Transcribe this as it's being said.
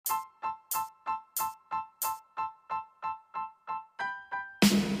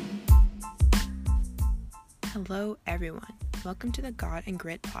Hello, everyone. Welcome to the God and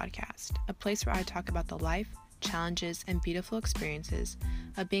Grit podcast, a place where I talk about the life, challenges, and beautiful experiences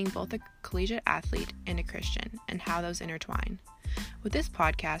of being both a collegiate athlete and a Christian, and how those intertwine. With this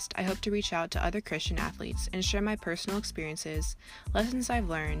podcast, I hope to reach out to other Christian athletes and share my personal experiences, lessons I've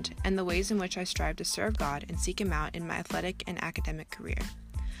learned, and the ways in which I strive to serve God and seek Him out in my athletic and academic career.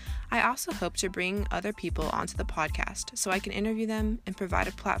 I also hope to bring other people onto the podcast so I can interview them and provide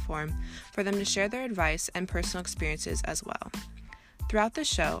a platform for them to share their advice and personal experiences as well. Throughout the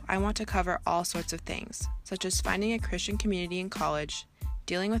show, I want to cover all sorts of things, such as finding a Christian community in college,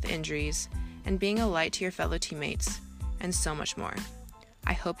 dealing with injuries, and being a light to your fellow teammates, and so much more.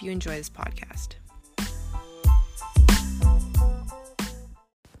 I hope you enjoy this podcast.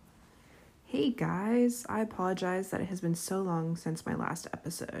 Hey guys, I apologize that it has been so long since my last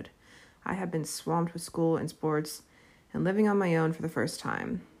episode. I have been swamped with school and sports and living on my own for the first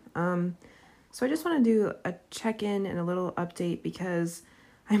time. So I just want to do a check-in and a little update because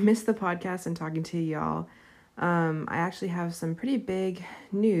I missed the podcast and talking to y'all. I actually have some pretty big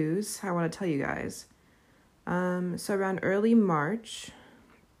news I want to tell you guys. So around early March,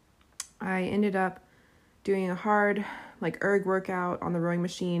 I ended up doing a hard erg workout on the rowing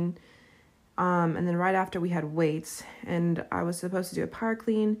machine. And then right after we had weights, and I was supposed to do a power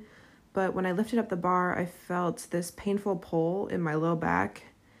clean, but when I lifted up the bar, I felt this painful pull in my low back.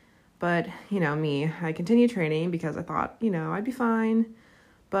 But, I continued training because I thought, I'd be fine.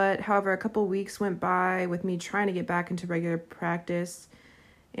 But however, a couple weeks went by with me trying to get back into regular practice,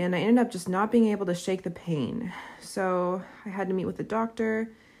 and I ended up just not being able to shake the pain. So I had to meet with the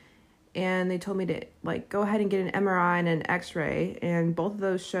doctor, and they told me to go ahead and get an MRI and an X-ray, and both of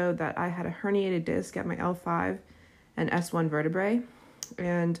those showed that I had a herniated disc at my L5 and S1 vertebrae.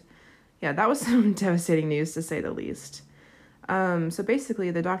 And yeah, that was some devastating news to say the least. So basically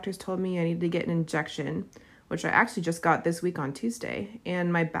the doctors told me I needed to get an injection, which I actually just got this week on Tuesday,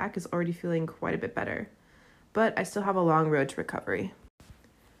 and my back is already feeling quite a bit better, but I still have a long road to recovery.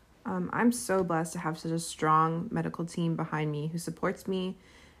 I'm so blessed to have such a strong medical team behind me who supports me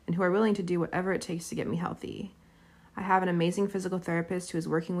and who are willing to do whatever it takes to get me healthy. I have an amazing physical therapist who is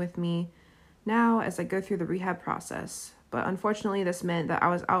working with me now as I go through the rehab process, but unfortunately this meant that I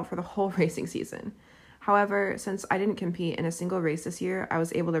was out for the whole racing season. However, since I didn't compete in a single race this year, I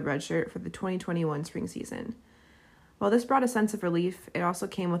was able to redshirt for the 2021 spring season. While this brought a sense of relief, it also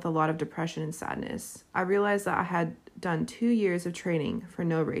came with a lot of depression and sadness. I realized that I had done 2 years of training for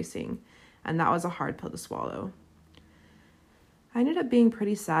no racing, and that was a hard pill to swallow. I ended up being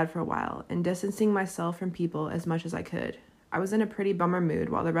pretty sad for a while and distancing myself from people as much as I could. I was in a pretty bummer mood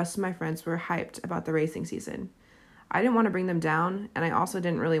while the rest of my friends were hyped about the racing season. I didn't want to bring them down, and I also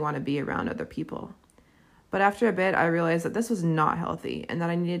didn't really want to be around other people. But after a bit, I realized that this was not healthy and that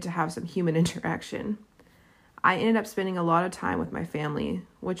I needed to have some human interaction. I ended up spending a lot of time with my family,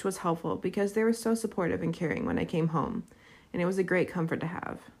 which was helpful because they were so supportive and caring when I came home, and it was a great comfort to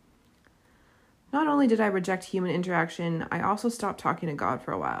have. Not only did I reject human interaction, I also stopped talking to God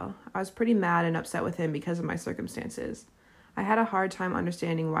for a while. I was pretty mad and upset with Him because of my circumstances. I had a hard time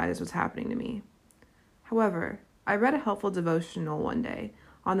understanding why this was happening to me. However, I read a helpful devotional one day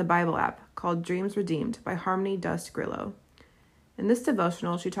on the Bible app called Dreams Redeemed by Harmony Dust Grillo. In this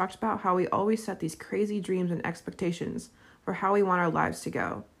devotional, she talked about how we always set these crazy dreams and expectations for how we want our lives to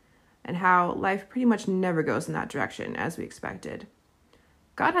go, and how life pretty much never goes in that direction as we expected.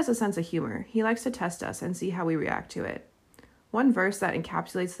 God has a sense of humor. He likes to test us and see how we react to it. One verse that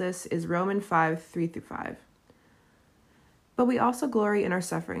encapsulates this is Romans 5:3-5. But we also glory in our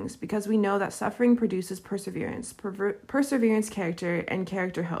sufferings because we know that suffering produces perseverance, perseverance character, and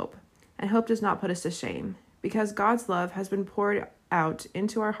character hope. And hope does not put us to shame because God's love has been poured out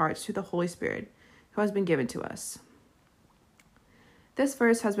into our hearts through the Holy Spirit who has been given to us. This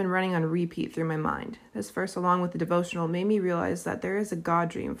verse has been running on repeat through my mind. This verse, along with the devotional, made me realize that there is a God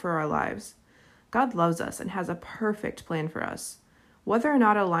dream for our lives. God loves us and has a perfect plan for us. Whether or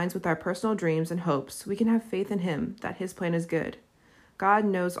not it aligns with our personal dreams and hopes, we can have faith in Him that His plan is good. God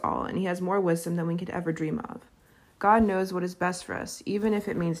knows all, and He has more wisdom than we could ever dream of. God knows what is best for us, even if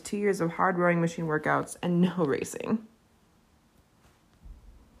it means 2 years of hard rowing machine workouts and no racing.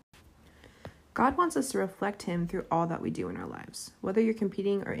 God wants us to reflect Him through all that we do in our lives, whether you're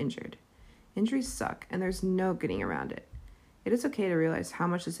competing or injured. Injuries suck, and there's no getting around it. It is okay to realize how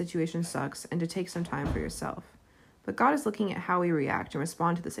much the situation sucks and to take some time for yourself. But God is looking at how we react and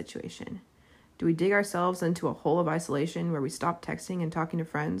respond to the situation. Do we dig ourselves into a hole of isolation where we stop texting and talking to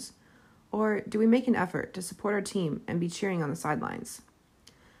friends? Or do we make an effort to support our team and be cheering on the sidelines?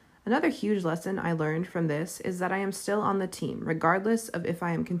 Another huge lesson I learned from this is that I am still on the team, regardless of if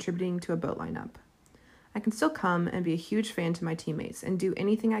I am contributing to a boat lineup. I can still come and be a huge fan to my teammates and do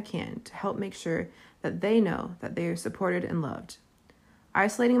anything I can to help make sure that they know that they are supported and loved.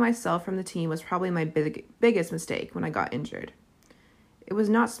 Isolating myself from the team was probably my biggest mistake when I got injured. It was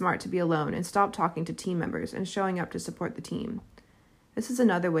not smart to be alone and stop talking to team members and showing up to support the team. This is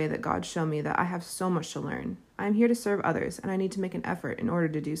another way that God showed me that I have so much to learn. I am here to serve others, and I need to make an effort in order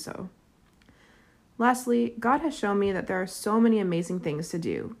to do so. Lastly, God has shown me that there are so many amazing things to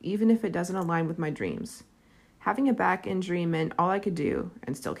do, even if it doesn't align with my dreams. Having a back injury meant all I could do,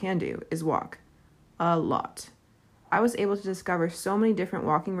 and still can do, is walk. A lot. I was able to discover so many different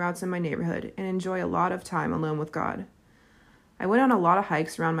walking routes in my neighborhood and enjoy a lot of time alone with God. I went on a lot of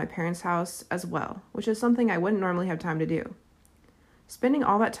hikes around my parents' house as well, which is something I wouldn't normally have time to do. Spending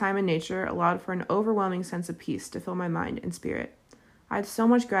all that time in nature allowed for an overwhelming sense of peace to fill my mind and spirit. I had so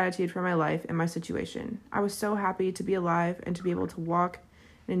much gratitude for my life and my situation. I was so happy to be alive and to be able to walk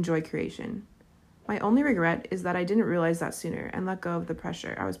and enjoy creation. My only regret is that I didn't realize that sooner and let go of the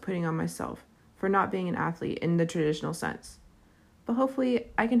pressure I was putting on myself for not being an athlete in the traditional sense. But hopefully,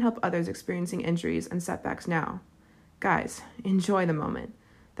 I can help others experiencing injuries and setbacks now. Guys, enjoy the moment.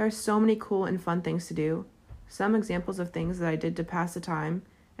 There are so many cool and fun things to do. Some examples of things that I did to pass the time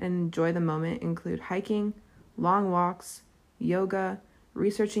and enjoy the moment include hiking, long walks, yoga,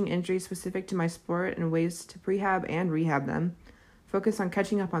 researching injuries specific to my sport and ways to prehab and rehab them, focus on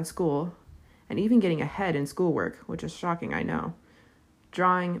catching up on school, and even getting ahead in schoolwork, which is shocking, I know.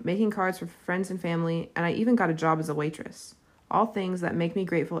 Drawing, making cards for friends and family, and I even got a job as a waitress. All things that make me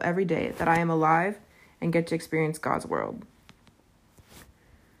grateful every day that I am alive and get to experience God's world.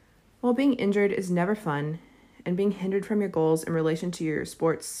 While being injured is never fun, and being hindered from your goals in relation to your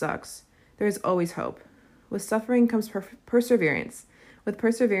sports sucks, there is always hope. With suffering comes perseverance. With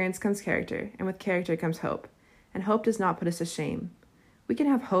perseverance comes character, and with character comes hope. And hope does not put us to shame. We can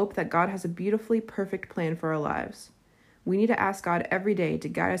have hope that God has a beautifully perfect plan for our lives. We need to ask God every day to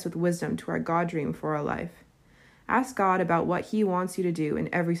guide us with wisdom to our God dream for our life. Ask God about what He wants you to do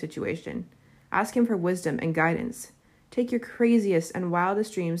in every situation. Ask Him for wisdom and guidance. Take your craziest and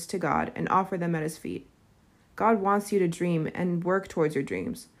wildest dreams to God and offer them at His feet. God wants you to dream and work towards your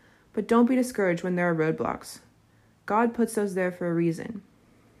dreams, but don't be discouraged when there are roadblocks. God puts those there for a reason.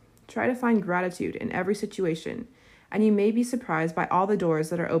 Try to find gratitude in every situation, and you may be surprised by all the doors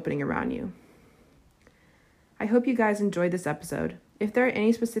that are opening around you. I hope you guys enjoyed this episode. If there are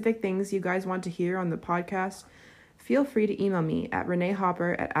any specific things you guys want to hear on the podcast, feel free to email me at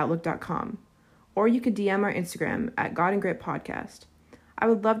reneehopper@outlook.com, or you could DM our Instagram at God and Grit Podcast. I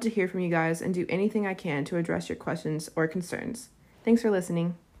would love to hear from you guys and do anything I can to address your questions or concerns. Thanks for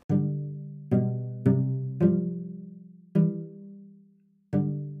listening.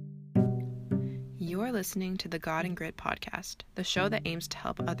 You're listening to the God and Grit Podcast, the show that aims to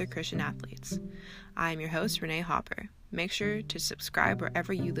help other Christian athletes. I am your host, Renee Hopper. Make sure to subscribe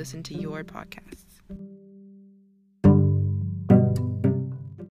wherever you listen to your podcasts.